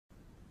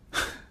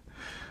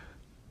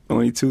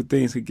only two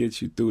things that get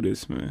you through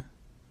this, man.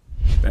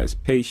 That's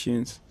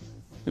patience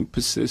and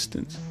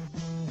persistence.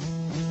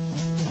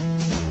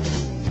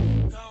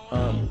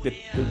 The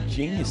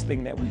genius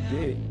thing that we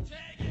did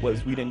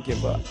was we didn't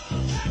give up.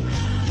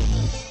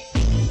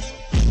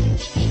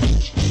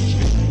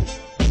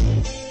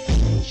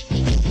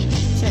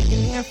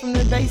 Checking in from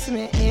the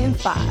basement in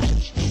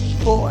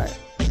 5, 4,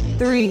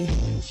 3,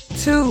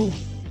 2,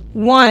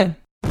 1.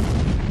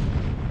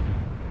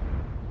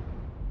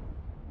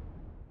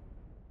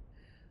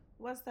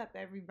 What's up,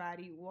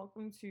 everybody?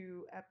 Welcome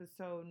to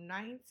episode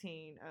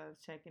 19 of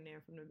Checking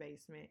In from the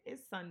Basement.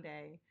 It's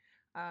Sunday.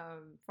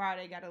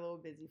 Friday got a little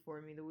busy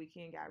for me. The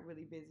weekend got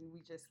really busy.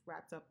 We just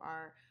wrapped up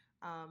our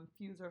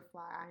Fuse or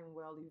Fly I Am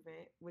Well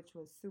event, which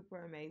was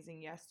super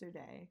amazing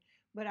yesterday.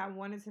 But I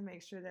wanted to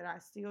make sure that I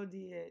still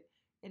did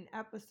an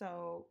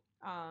episode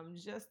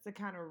just to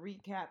kind of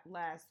recap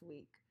last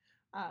week.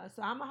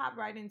 So I'm going to hop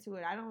right into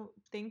it. I don't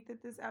think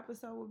that this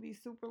episode will be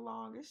super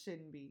long. It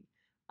shouldn't be.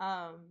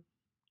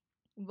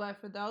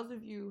 But for those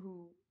of you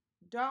who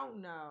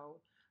don't know,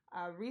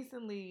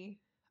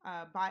 recently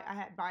I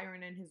had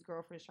Byron and his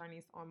girlfriend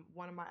Shanice on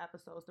one of my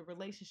episodes, the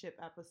relationship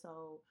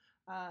episode.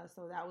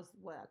 So that was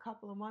a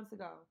couple of months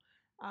ago.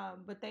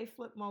 But they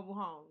flipped mobile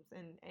homes,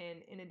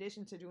 and in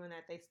addition to doing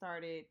that, they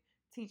started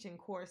teaching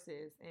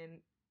courses. And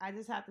I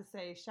just have to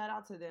say, shout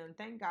out to them.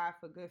 Thank God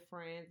for good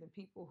friends and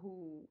people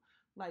who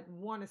like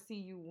want to see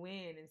you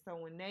win. And so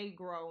when they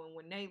grow and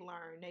when they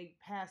learn, they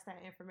pass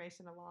that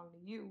information along to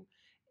you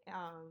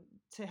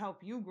to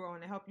help you grow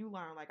and to help you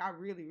learn. Like I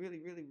really, really,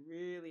 really,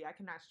 really, I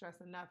cannot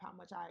stress enough how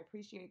much I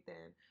appreciate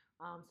them.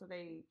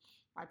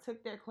 I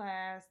took their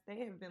class. They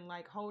have been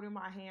like holding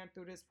my hand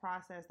through this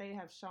process. They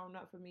have shown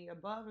up for me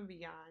above and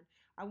beyond.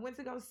 I went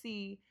to go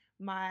see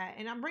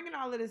and I'm bringing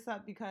all of this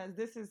up because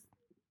this is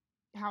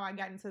how I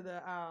got into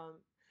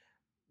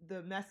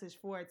the message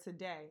for it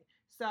today.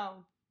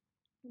 So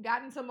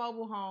got into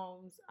mobile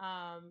homes.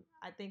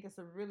 I think it's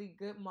a really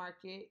good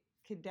market.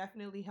 Could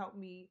definitely help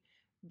me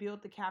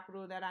build the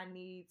capital that I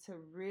need to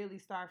really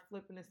start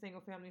flipping the single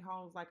family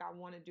homes like I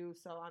want to do.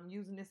 So I'm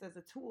using this as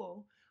a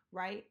tool,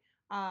 right?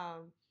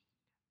 I'm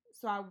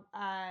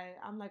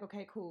like,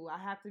 okay, cool. I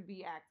have to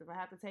be active. I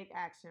have to take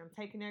action. I'm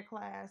taking their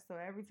class. So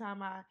every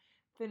time I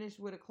finish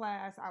with a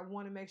class, I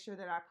want to make sure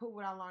that I put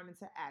what I learned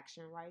into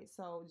action, right?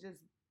 So just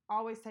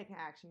always taking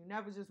action. You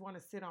never just want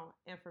to sit on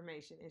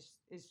information.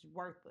 It's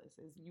worthless.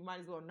 You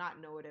might as well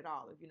not know it at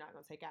all if you're not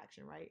going to take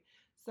action, right?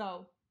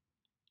 So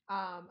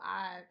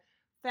I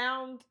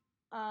found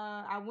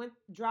I went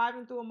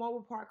driving through a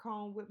mobile park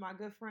home with my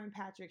good friend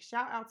Patrick.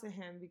 Shout out to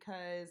him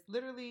because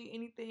literally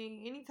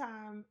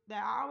anytime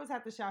that I always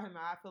have to shout him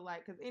out, I feel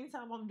like, because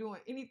anytime I'm doing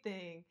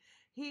anything,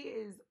 he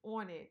is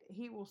on it.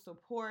 He will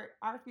support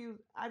our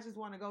Fuse. I just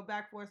want to go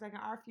back for a second.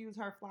 Our Fuse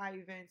Her Fly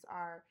events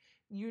are,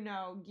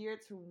 geared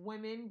to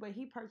women, but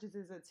he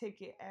purchases a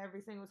ticket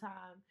every single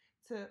time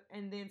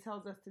and then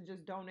tells us to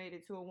just donate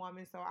it to a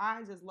woman. So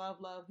I just love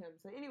him.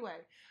 So anyway,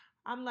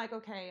 I'm like,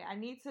 okay, I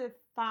need to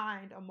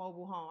find a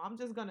mobile home. I'm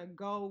just gonna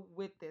go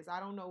with this. I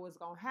don't know what's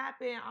gonna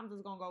happen. I'm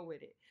just gonna go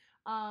with it.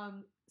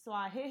 So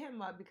I hit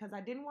him up because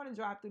I didn't want to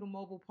drive through the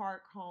mobile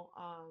parks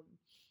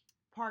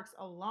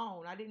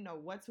alone. I didn't know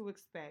what to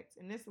expect,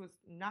 and this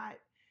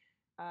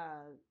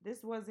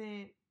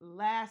wasn't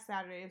last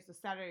Saturday. It was the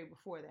Saturday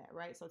before that,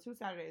 right? So 2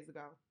 Saturdays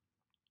ago.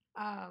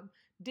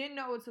 Didn't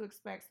know what to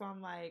expect, so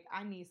I'm like,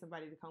 I need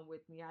somebody to come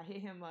with me. I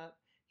hit him up.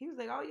 He was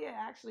like, oh yeah,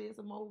 actually, it's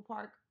a mobile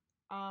park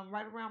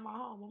right around my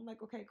home. I'm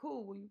like, okay,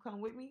 cool. Will you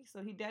come with me?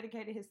 So he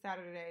dedicated his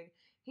Saturday.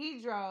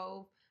 He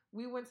drove.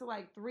 We went to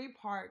like 3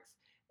 parks,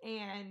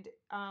 and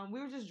we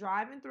were just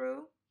driving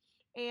through.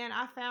 And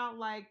I found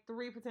like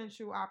 3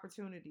 potential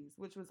opportunities,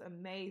 which was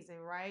amazing,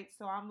 right?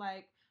 So I'm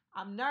like,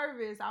 I'm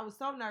nervous. I was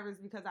so nervous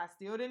because I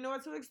still didn't know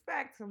what to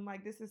expect. So I'm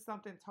like, this is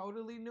something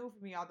totally new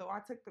for me. Although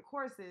I took the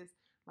courses,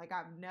 like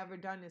I've never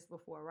done this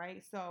before,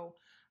 right? So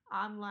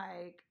I'm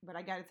like, but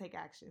I got to take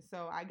action.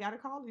 So I got to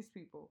call these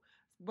people.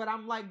 But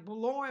I'm like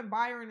blowing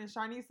Byron and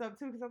Shanice up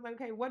too because I'm like,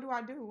 okay, what do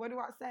I do? What do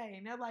I say?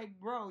 And they're like,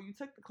 bro, you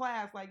took the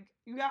class. Like,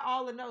 you got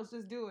all the notes.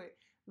 Just do it.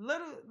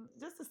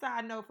 Just a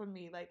side note for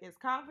me, like as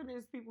confident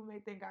as people may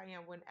think I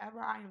am,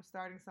 whenever I am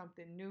starting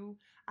something new,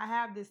 I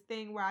have this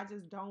thing where I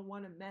just don't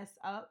want to mess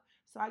up.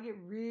 So I get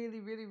really,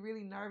 really,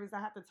 really nervous. I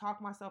have to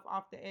talk myself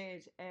off the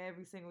edge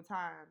every single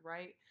time,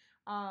 right?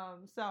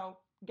 So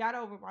got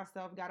over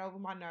myself, got over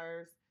my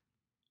nerves.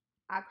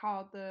 I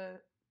called the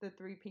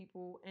 3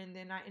 people, and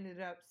then I ended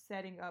up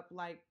setting up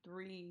like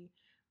 3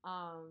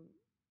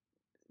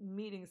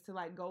 meetings to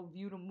like go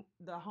view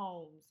the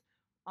homes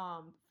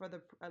for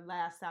the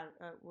last Saturday.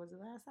 Was it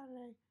last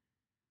Saturday?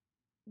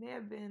 May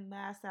have been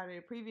last Saturday,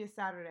 previous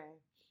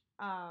Saturday.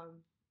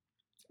 Um,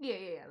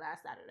 yeah,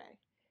 last Saturday.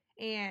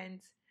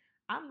 And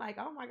I'm like,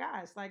 oh my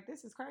gosh, like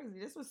this is crazy.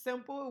 This was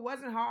simple. It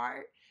wasn't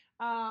hard.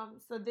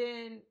 So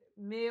then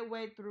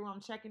midway through, I'm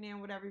checking in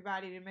with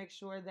everybody to make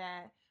sure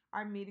that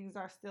our meetings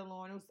are still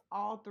on. It was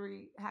all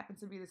 3 happened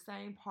to be the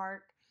same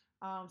park.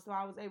 So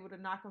I was able to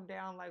knock them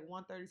down like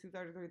 1:30,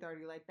 2:30,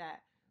 3:30, like that.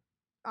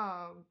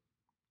 Um,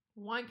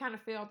 One kind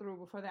of fell through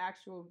before the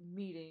actual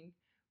meeting,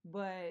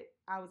 but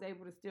I was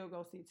able to still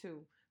go see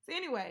two. So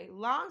anyway,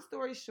 long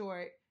story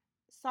short,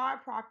 saw a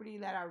property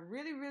that I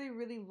really, really,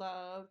 really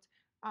loved.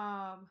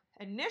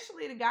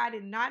 Initially, the guy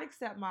did not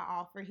accept my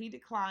offer. He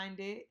declined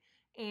it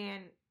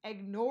and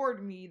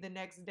ignored me the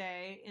next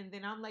day. And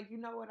then I'm like, you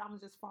know what? I'm gonna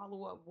just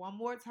follow up one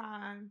more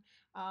time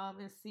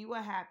and see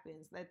what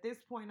happens. At this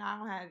point, I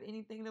don't have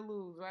anything to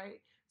lose,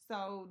 right?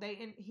 So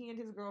he and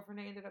his girlfriend,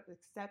 they ended up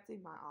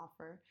accepting my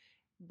offer.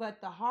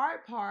 But the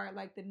hard part,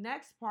 like the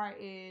next part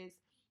is,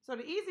 so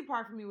the easy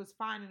part for me was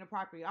finding the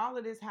property. All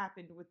of this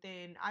happened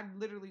within, I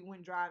literally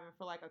went driving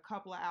for like a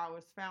couple of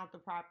hours, found the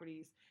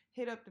properties,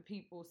 hit up the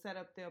people, set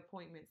up the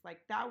appointments. Like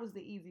that was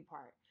the easy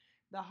part.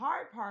 The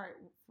hard part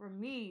for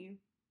me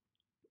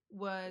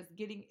was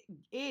getting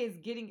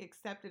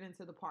accepted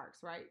into the parks,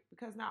 right?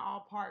 Because not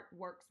all park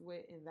works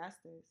with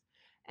investors.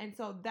 And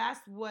so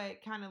that's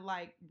what kind of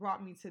like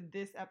brought me to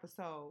this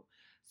episode.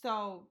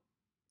 So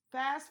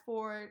fast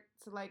forward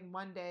to like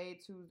Monday,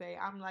 Tuesday,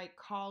 I'm like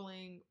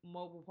calling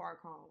mobile park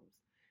homes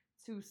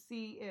to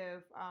see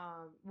if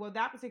well,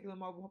 that particular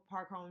mobile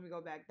park home, let me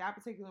go back, that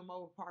particular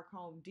mobile park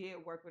home did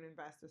work with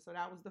investors. So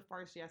that was the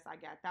first yes I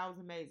got. That was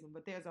amazing.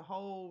 But there's a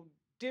whole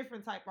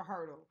different type of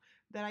hurdle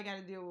that I got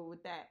to deal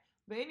with that.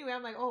 But anyway,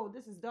 I'm like, oh,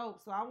 this is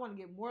dope. So I want to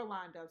get more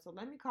lined up. So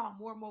let me call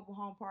more mobile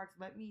home parks.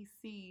 Let me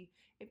see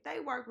if they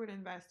work with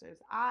investors.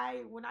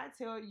 When I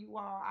tell you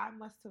all, I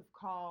must have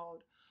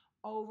called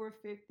over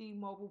 50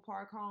 mobile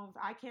park homes.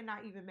 I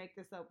cannot even make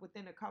this up,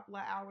 within a couple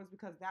of hours,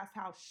 because that's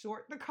how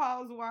short the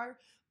calls were.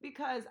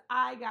 Because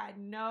I got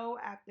no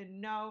after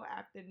no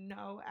after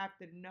no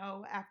after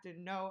no after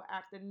no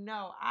after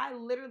no. I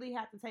literally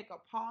had to take a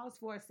pause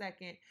for a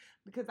second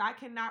because I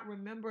cannot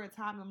remember a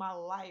time in my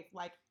life,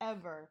 like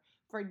ever,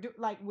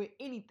 like with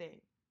anything,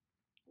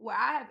 where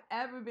I have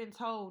ever been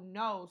told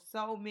no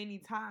so many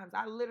times.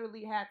 I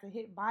literally had to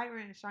hit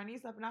Byron and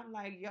Shanice up, and I'm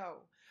like, yo,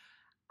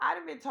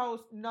 I've been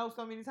told no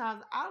so many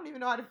times. I don't even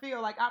know how to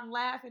feel. Like, I'm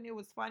laughing. It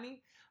was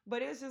funny.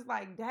 But it's just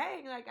like,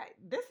 dang, like,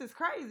 this is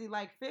crazy.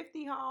 Like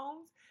 50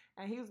 homes.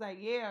 And he was like,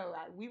 yeah,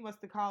 like, we must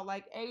have called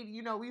like 80.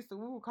 You know, we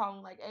were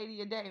calling like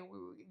 80 a day. And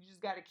you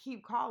just got to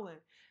keep calling.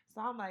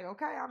 So I'm like,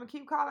 okay, I'm going to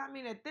keep calling. I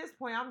mean, at this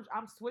point,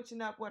 I'm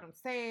switching up what I'm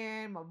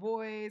saying, my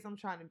voice. I'm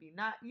trying to be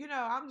not,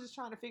 I'm just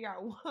trying to figure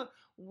out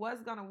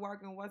what's going to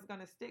work and what's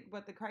going to stick.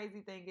 But the crazy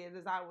thing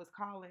is I was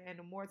calling, and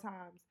the more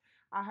times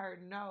I heard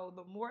no,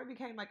 the more it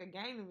became like a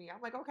game to me.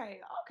 I'm like, okay,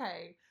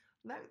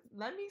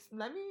 let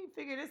me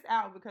figure this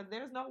out, because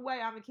there's no way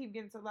I'm gonna keep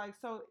getting to, like,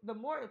 so the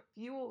more it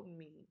fueled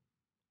me,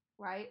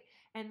 right?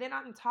 And then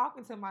I'm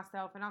talking to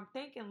myself and I'm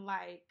thinking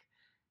like,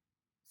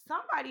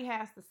 somebody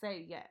has to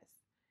say yes.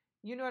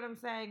 You know what I'm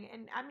saying?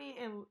 And I mean,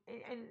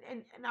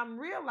 and I'm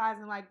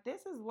realizing like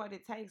this is what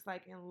it takes.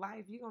 Like in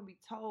life, you're gonna be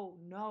told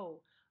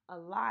no a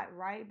lot,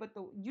 right? But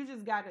you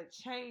just gotta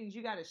change.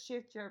 You gotta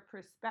shift your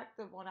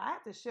perspective on it. I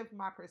had to shift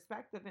my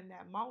perspective in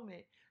that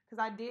moment,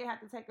 because I did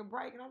have to take a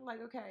break, and I'm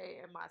like, okay,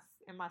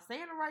 am I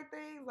saying the right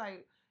things?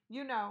 Like,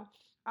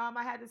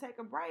 I had to take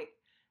a break,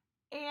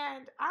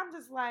 and I'm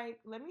just like,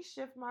 let me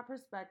shift my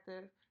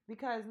perspective,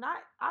 because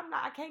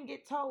I can't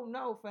get told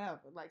no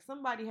forever. Like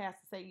somebody has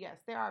to say yes.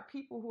 There are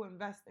people who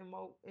invest in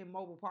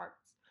mobile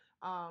parks.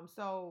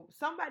 So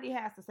somebody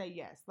has to say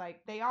yes.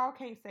 Like they all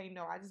can't say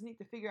no. I just need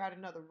to figure out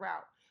another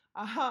route.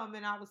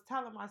 And I was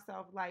telling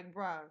myself like,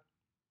 bruh,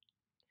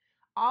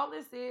 all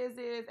this is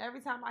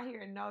every time I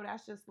hear a no,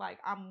 that's just like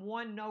I'm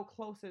one no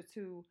closer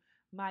to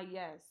my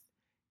yes.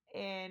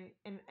 And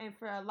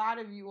for a lot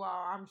of you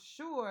all, I'm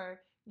sure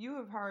you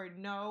have heard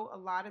no a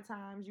lot of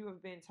times. You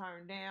have been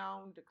turned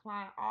down,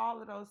 declined,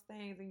 all of those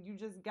things, and you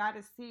just got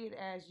to see it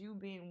as you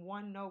being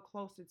one no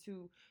closer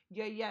to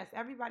your yes.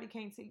 Everybody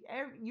can't see.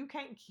 You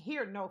can't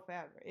hear no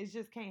forever. It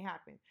just can't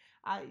happen.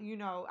 I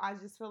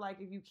just feel like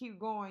if you keep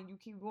going,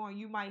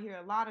 you might hear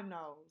a lot of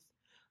no's,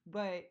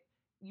 but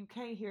you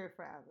can't hear it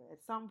forever.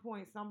 At some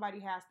point, somebody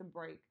has to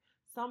break.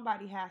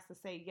 Somebody has to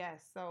say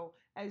yes. So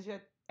as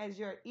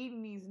you're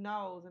eating these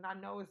no's, and I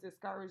know it's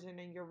discouraging,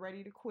 and you're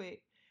ready to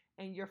quit,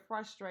 and you're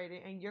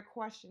frustrated, and you're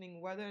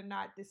questioning whether or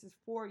not this is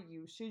for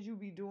you. Should you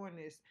be doing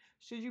this?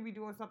 Should you be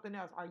doing something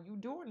else? Are you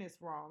doing this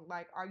wrong?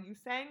 Like, are you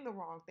saying the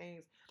wrong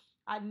things?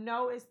 I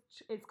know it's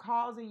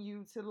causing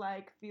you to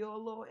like feel a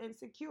little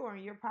insecure,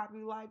 and you're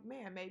probably like,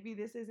 man, maybe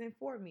this isn't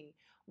for me.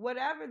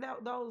 Whatever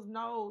those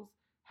no's,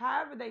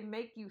 however they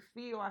make you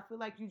feel, I feel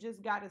like you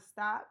just got to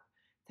stop,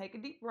 take a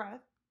deep breath.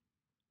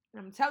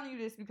 And I'm telling you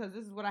this because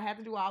this is what I had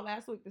to do all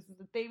last week. This is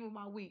the theme of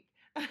my week.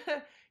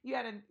 You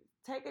got to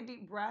take a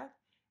deep breath,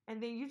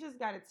 and then you just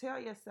got to tell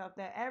yourself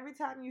that every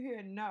time you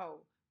hear no,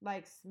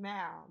 like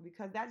smile,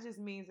 because that just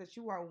means that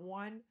you are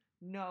one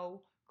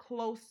no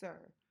closer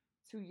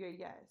to your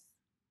yes.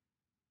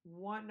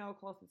 One no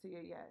closer to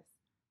your yes.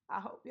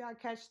 I hope y'all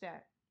catch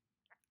that.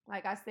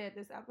 Like I said,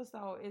 this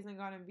episode isn't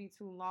going to be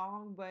too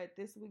long, but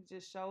this week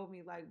just showed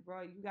me like,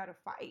 bro, you got to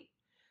fight.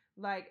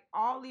 Like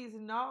all these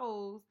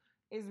no's,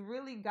 it's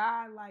really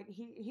God. Like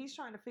he's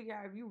trying to figure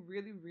out if you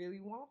really, really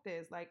want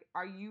this. Like,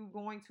 are you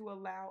going to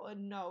allow a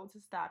no to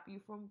stop you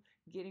from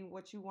getting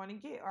what you want to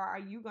get? Or are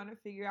you going to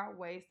figure out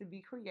ways to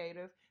be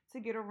creative to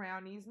get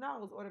around these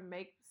no's, or to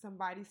make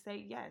somebody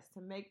say yes,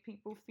 to make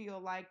people feel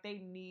like they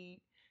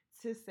need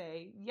to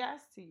say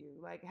yes to you?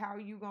 Like, how are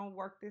you going to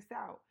work this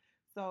out?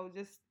 So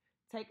just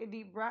take a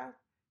deep breath,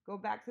 go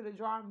back to the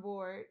drawing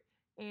board,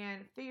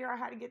 and figure out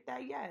how to get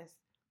that yes.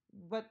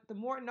 But the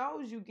more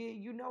no's you get,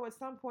 you know at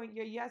some point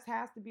your yes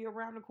has to be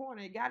around the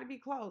corner. It got to be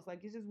close.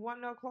 Like, it's just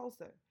one no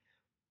closer.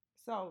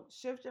 So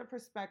shift your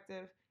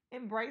perspective.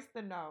 Embrace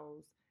the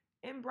no's.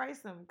 Embrace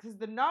them, because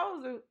the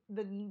no's are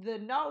the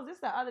no's. This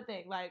is the other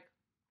thing. Like,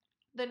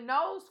 the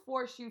no's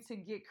force you to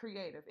get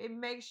creative. It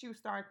makes you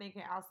start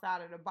thinking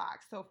outside of the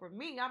box. So for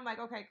me, I'm like,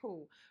 okay,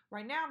 cool.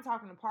 Right now I'm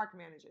talking to park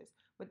managers,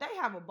 but they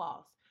have a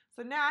boss.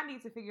 So now I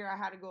need to figure out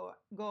how to go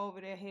over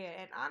their head.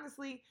 And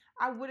honestly,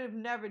 I would have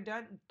never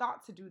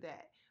thought to do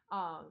that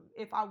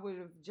if I would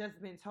have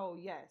just been told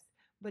yes.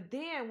 But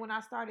then when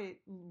I started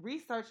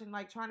researching,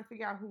 like trying to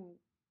figure out who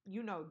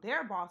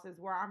their bosses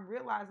were, I'm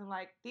realizing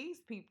like these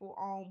people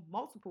own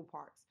multiple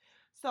parks.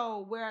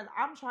 So whereas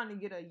I'm trying to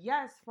get a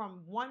yes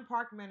from one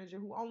park manager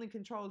who only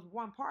controls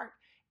one park,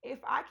 if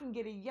I can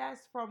get a yes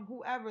from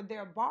whoever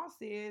their boss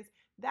is,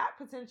 that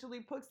potentially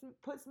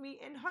puts me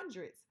in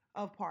hundreds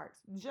of parks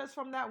just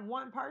from that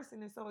one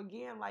person. And so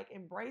again, like,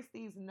 embrace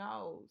these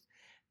no's.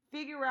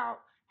 Figure out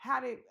how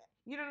to,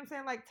 you know what I'm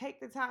saying? Like, take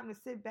the time to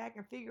sit back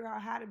and figure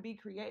out how to be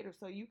creative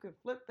so you can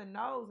flip the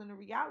no's. And the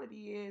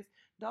reality is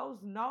those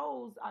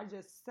no's are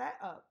just set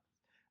up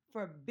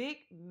for big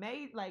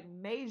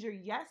major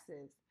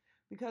yeses.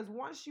 Because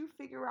once you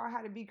figure out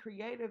how to be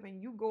creative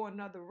and you go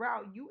another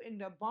route, you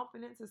end up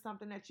bumping into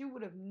something that you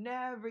would have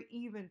never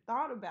even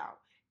thought about.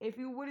 If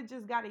you would have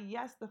just got a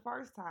yes the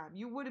first time,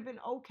 you would have been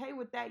okay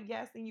with that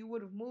yes and you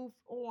would have moved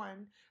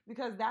on,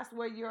 because that's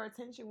where your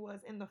attention was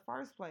in the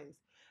first place.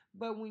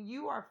 But when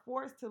you are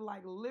forced to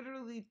like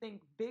literally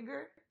think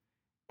bigger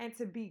and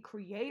to be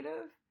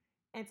creative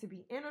and to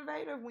be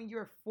innovative, when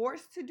you're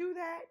forced to do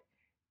that,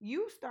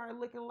 you start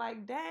looking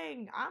like,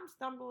 dang, I'm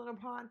stumbling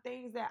upon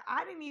things that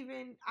I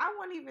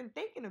wasn't even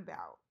thinking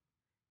about.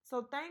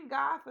 So thank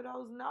God for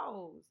those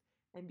no's,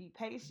 and be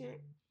patient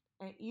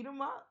and eat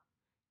them up.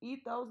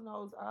 Eat those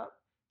no's up.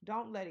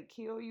 Don't let it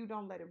kill you.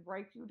 Don't let it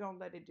break you. Don't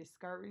let it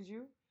discourage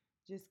you.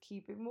 Just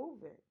keep it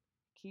moving.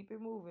 Keep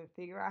it moving.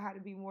 Figure out how to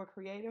be more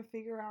creative.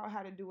 Figure out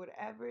how to do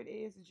whatever it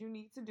is that you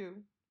need to do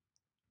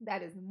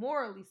that is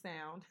morally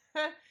sound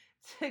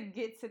to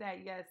get to that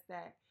yes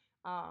that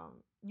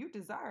you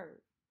deserve,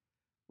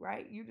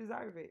 right? You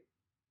deserve it.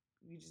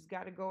 You just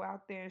got to go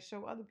out there and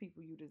show other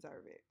people you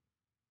deserve it.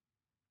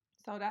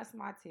 So that's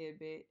my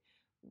tidbit.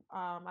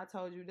 I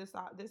told you this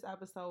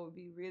episode would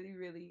be really,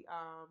 really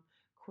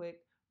quick.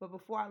 But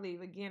before I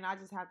leave, again, I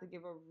just have to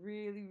give a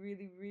really,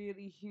 really,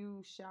 really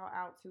huge shout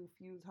out to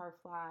Fuse Her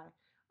Fly.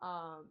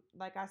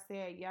 Like I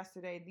said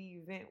yesterday,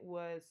 the event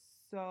was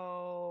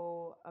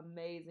so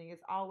amazing.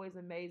 It's always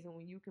amazing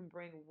when you can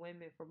bring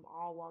women from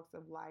all walks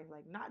of life,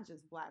 like not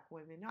just black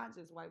women, not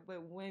just white,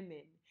 but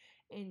women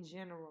in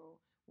general.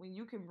 When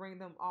you can bring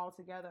them all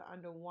together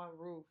under one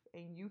roof,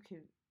 and you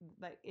can,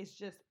 like,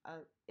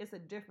 it's a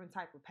different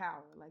type of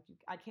power. Like,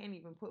 I can't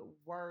even put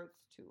words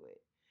to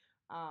it.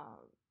 Um,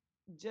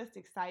 just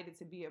excited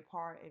to be a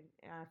part,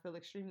 and I feel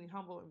extremely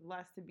humble and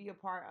blessed to be a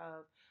part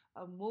of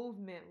a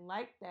movement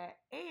like that.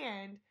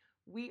 And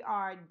we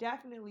are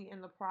definitely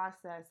in the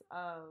process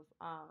of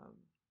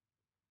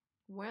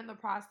we're in the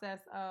process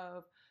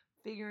of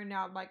figuring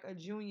out like a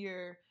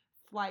junior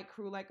flight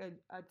crew, like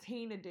a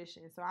teen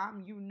edition. So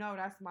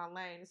that's my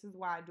lane. This is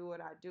why I do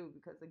what I do,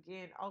 because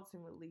again,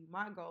 ultimately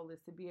my goal is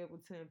to be able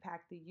to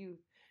impact the youth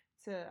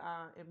to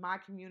in my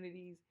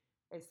communities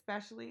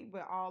especially,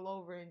 but all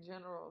over in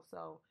general.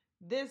 So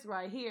this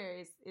right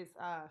here is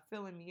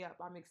filling me up.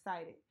 I'm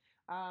excited.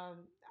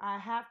 I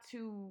have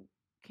to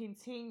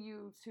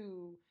continue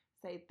to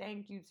say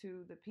thank you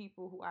to the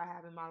people who I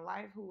have in my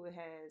life who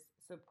has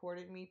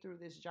supported me through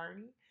this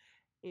journey.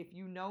 If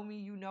you know me,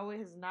 you know it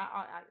has not.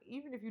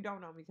 Even if you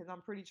don't know me, because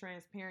I'm pretty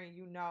transparent,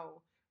 you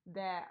know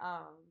that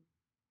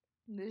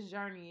this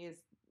journey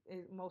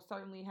it most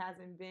certainly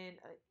hasn't been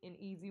an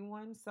easy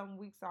one. Some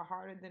weeks are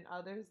harder than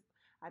others.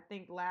 I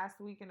think last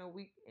week and a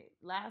week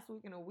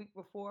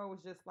before was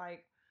just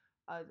like,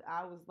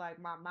 I was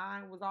like, my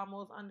mind was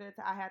almost under.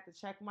 I had to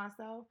check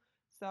myself.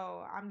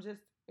 So I'm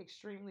just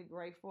extremely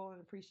grateful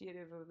and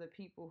appreciative of the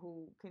people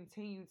who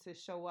continue to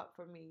show up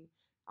for me,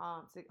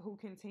 who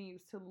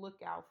continues to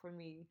look out for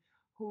me,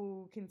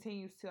 who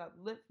continues to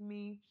uplift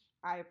me.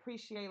 I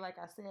appreciate, like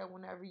I said,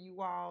 whenever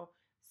you all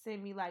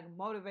send me like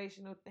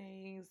motivational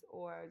things,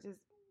 or just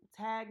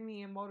tag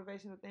me in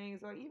motivational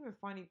things, or even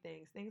funny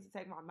things to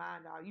take my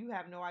mind out. You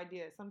have no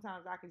idea.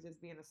 Sometimes I could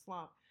just be in a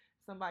slump.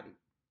 Somebody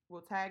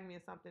will tag me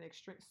in something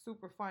extreme,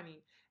 super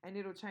funny, and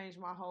it'll change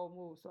my whole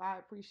mood. So I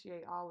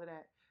appreciate all of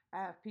that. I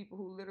have people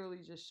who literally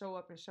just show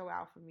up and show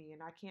out for me,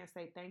 and I can't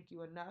say thank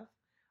you enough.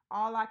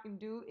 All I can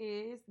do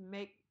is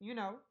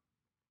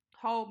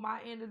hold my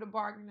end of the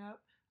bargain up.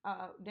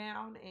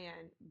 down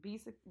and be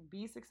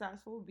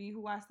successful, be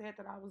who I said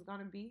that I was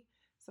gonna be,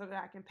 so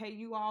that I can pay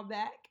you all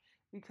back,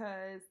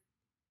 because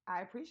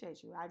I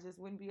appreciate you. I just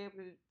wouldn't be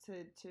able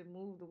to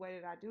move the way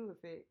that I do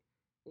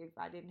if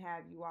I didn't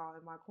have you all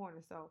in my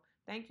corner. So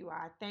thank you.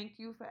 I thank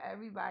you for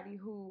everybody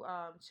who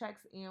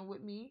checks in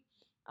with me.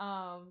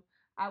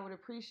 I would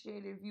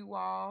appreciate if you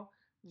all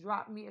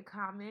drop me a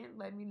comment.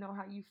 Let me know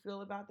how you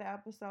feel about the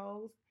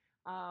episodes.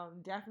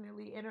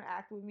 Definitely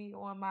interact with me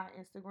on my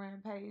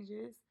Instagram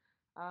pages.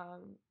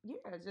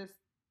 Yeah, just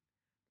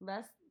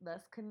let's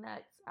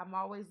connect. I'm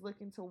always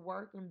looking to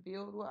work and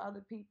build with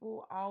other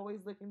people,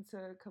 always looking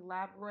to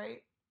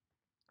collaborate.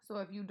 So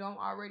if you don't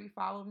already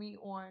follow me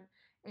on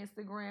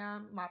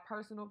Instagram, my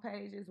personal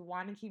page is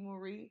Wanakee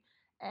Marie,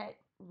 at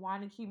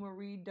Wanakee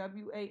Marie,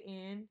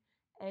 WANAKEE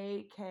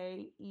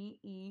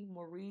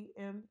Marie,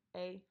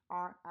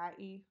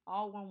 MARIE,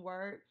 all one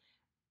word.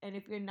 And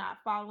if you're not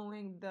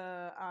following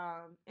the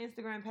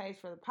Instagram page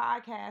for the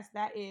podcast,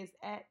 that is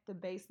at the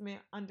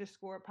basement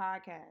underscore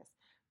podcast.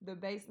 The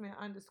basement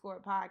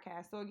underscore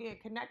podcast. So again,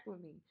 connect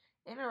with me,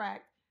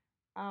 interact.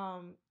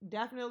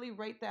 Definitely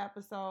rate the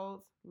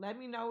episodes. Let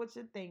me know what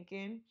you're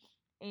thinking.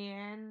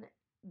 And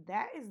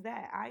that is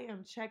that. I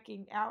am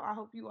checking out. I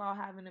hope you all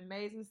have an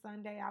amazing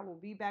Sunday. I will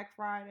be back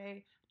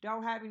Friday.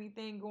 Don't have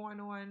anything going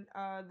on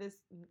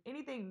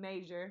anything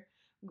major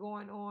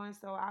going on.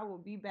 So I will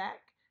be back.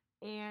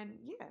 And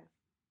yeah,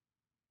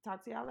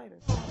 talk to y'all later.